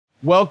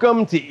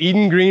Welcome to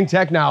Eden Green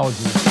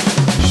Technology.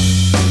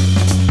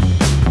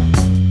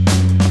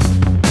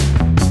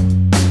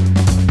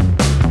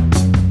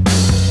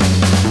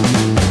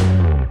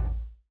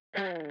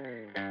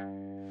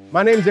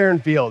 My name's Aaron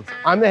Fields.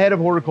 I'm the head of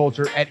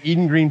horticulture at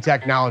Eden Green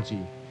Technology.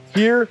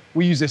 Here,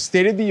 we use a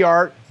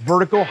state-of-the-art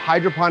vertical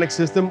hydroponic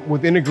system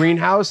within a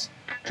greenhouse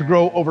to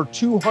grow over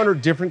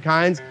 200 different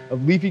kinds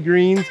of leafy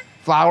greens,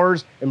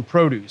 flowers, and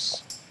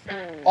produce.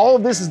 All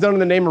of this is done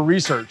in the name of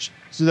research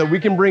so that we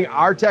can bring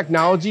our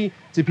technology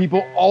to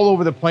people all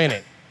over the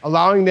planet,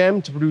 allowing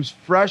them to produce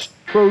fresh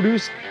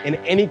produce in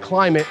any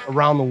climate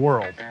around the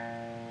world.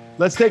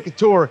 Let's take a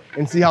tour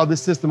and see how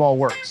this system all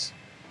works.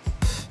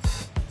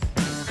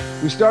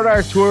 We start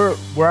our tour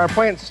where our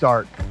plants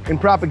start, in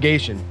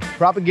propagation.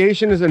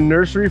 Propagation is a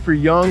nursery for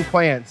young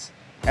plants.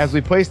 As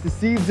we place the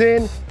seeds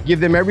in, give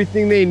them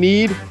everything they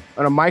need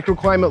on a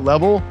microclimate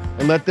level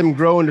and let them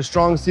grow into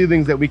strong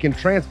seedlings that we can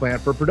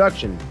transplant for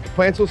production. The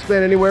plants will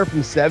spend anywhere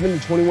from 7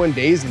 to 21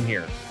 days in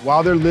here.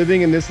 While they're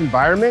living in this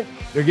environment,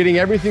 they're getting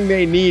everything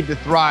they need to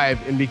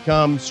thrive and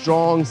become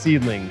strong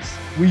seedlings.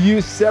 We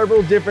use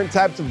several different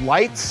types of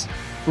lights,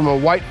 from a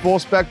white full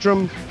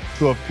spectrum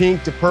to a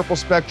pink to purple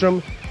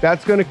spectrum.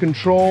 That's going to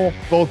control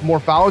both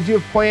morphology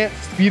of plants,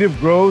 speed of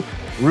growth,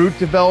 root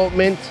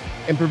development,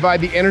 and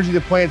provide the energy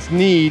the plants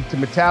need to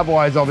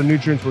metabolize all the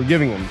nutrients we're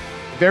giving them.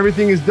 If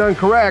everything is done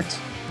correct,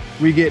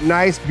 we get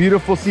nice,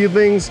 beautiful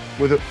seedlings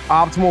with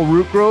optimal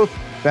root growth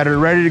that are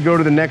ready to go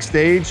to the next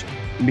stage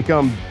and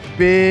become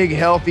big,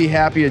 healthy,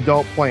 happy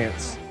adult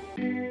plants.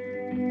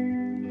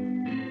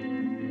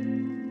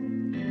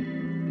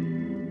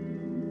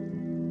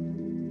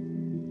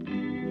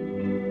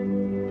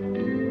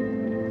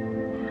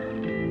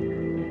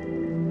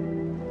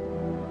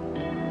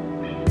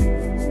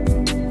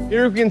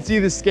 Here we can see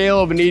the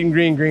scale of an Eden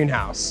Green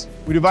greenhouse.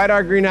 We divide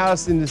our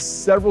greenhouse into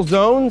several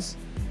zones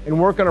and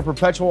work on a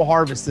perpetual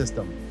harvest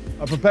system.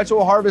 A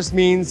perpetual harvest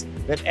means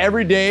that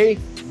every day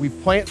we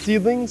plant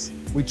seedlings,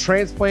 we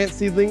transplant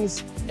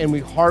seedlings, and we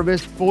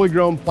harvest fully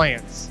grown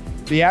plants.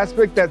 The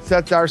aspect that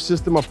sets our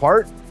system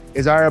apart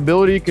is our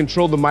ability to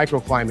control the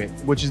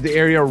microclimate, which is the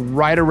area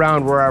right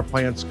around where our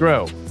plants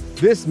grow.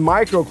 This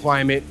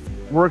microclimate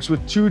works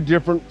with two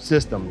different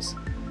systems.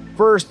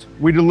 First,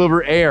 we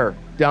deliver air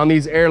down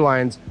these air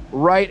lines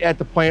right at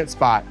the plant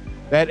spot.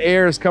 That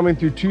air is coming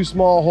through two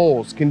small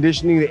holes,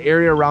 conditioning the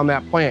area around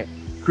that plant,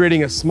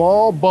 creating a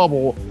small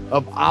bubble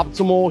of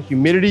optimal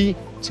humidity,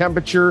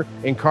 temperature,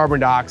 and carbon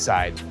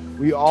dioxide.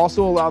 We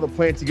also allow the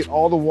plant to get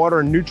all the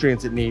water and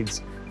nutrients it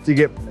needs to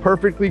get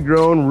perfectly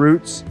grown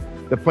roots.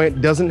 The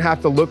plant doesn't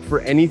have to look for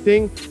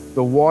anything.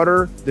 The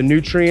water, the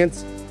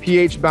nutrients,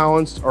 pH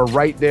balanced are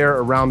right there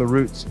around the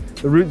roots.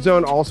 The root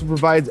zone also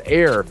provides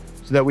air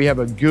so that we have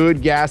a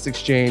good gas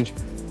exchange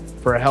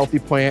for a healthy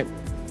plant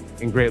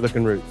and great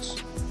looking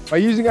roots. By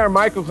using our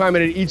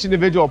microclimate at each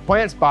individual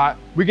plant spot,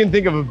 we can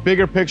think of a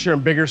bigger picture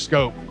and bigger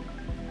scope.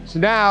 So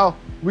now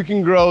we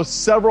can grow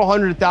several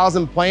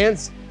 100,000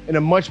 plants in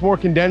a much more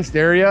condensed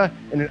area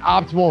in an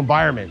optimal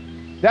environment.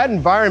 That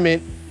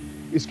environment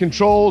is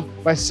controlled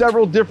by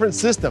several different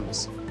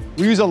systems.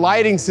 We use a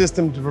lighting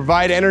system to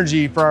provide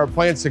energy for our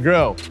plants to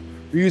grow.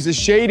 We use a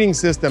shading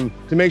system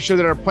to make sure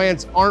that our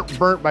plants aren't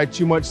burnt by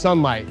too much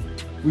sunlight.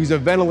 We use a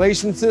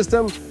ventilation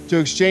system to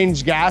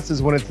exchange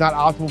gases when it's not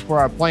optimal for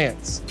our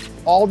plants.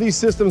 All these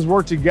systems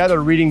work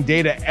together, reading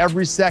data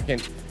every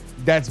second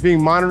that's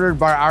being monitored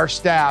by our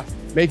staff,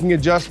 making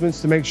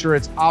adjustments to make sure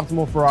it's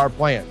optimal for our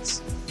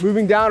plants.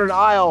 Moving down an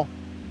aisle,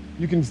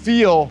 you can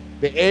feel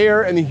the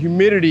air and the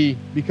humidity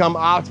become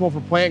optimal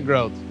for plant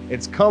growth.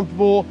 It's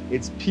comfortable,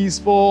 it's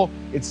peaceful,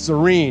 it's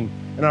serene,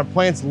 and our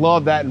plants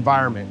love that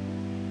environment.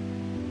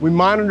 We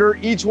monitor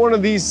each one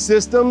of these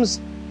systems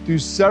through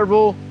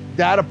several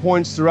data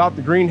points throughout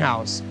the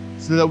greenhouse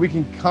so that we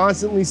can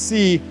constantly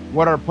see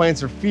what our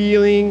plants are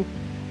feeling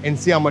and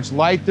see how much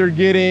light they're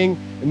getting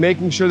and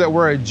making sure that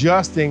we're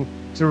adjusting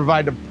to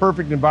provide the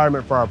perfect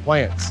environment for our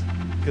plants.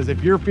 Because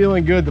if you're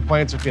feeling good, the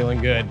plants are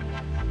feeling good,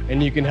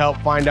 and you can help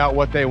find out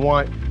what they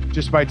want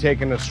just by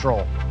taking a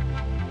stroll.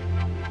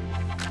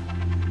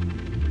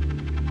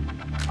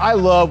 I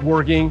love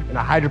working in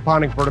a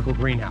hydroponic vertical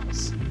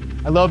greenhouse.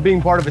 I love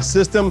being part of a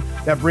system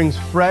that brings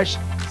fresh,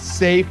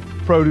 safe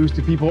produce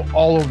to people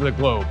all over the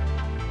globe.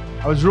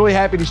 I was really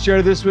happy to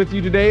share this with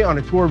you today on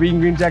a tour of Eden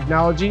Green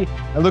Technology.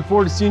 I look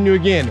forward to seeing you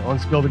again on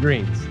Spill the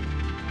Greens.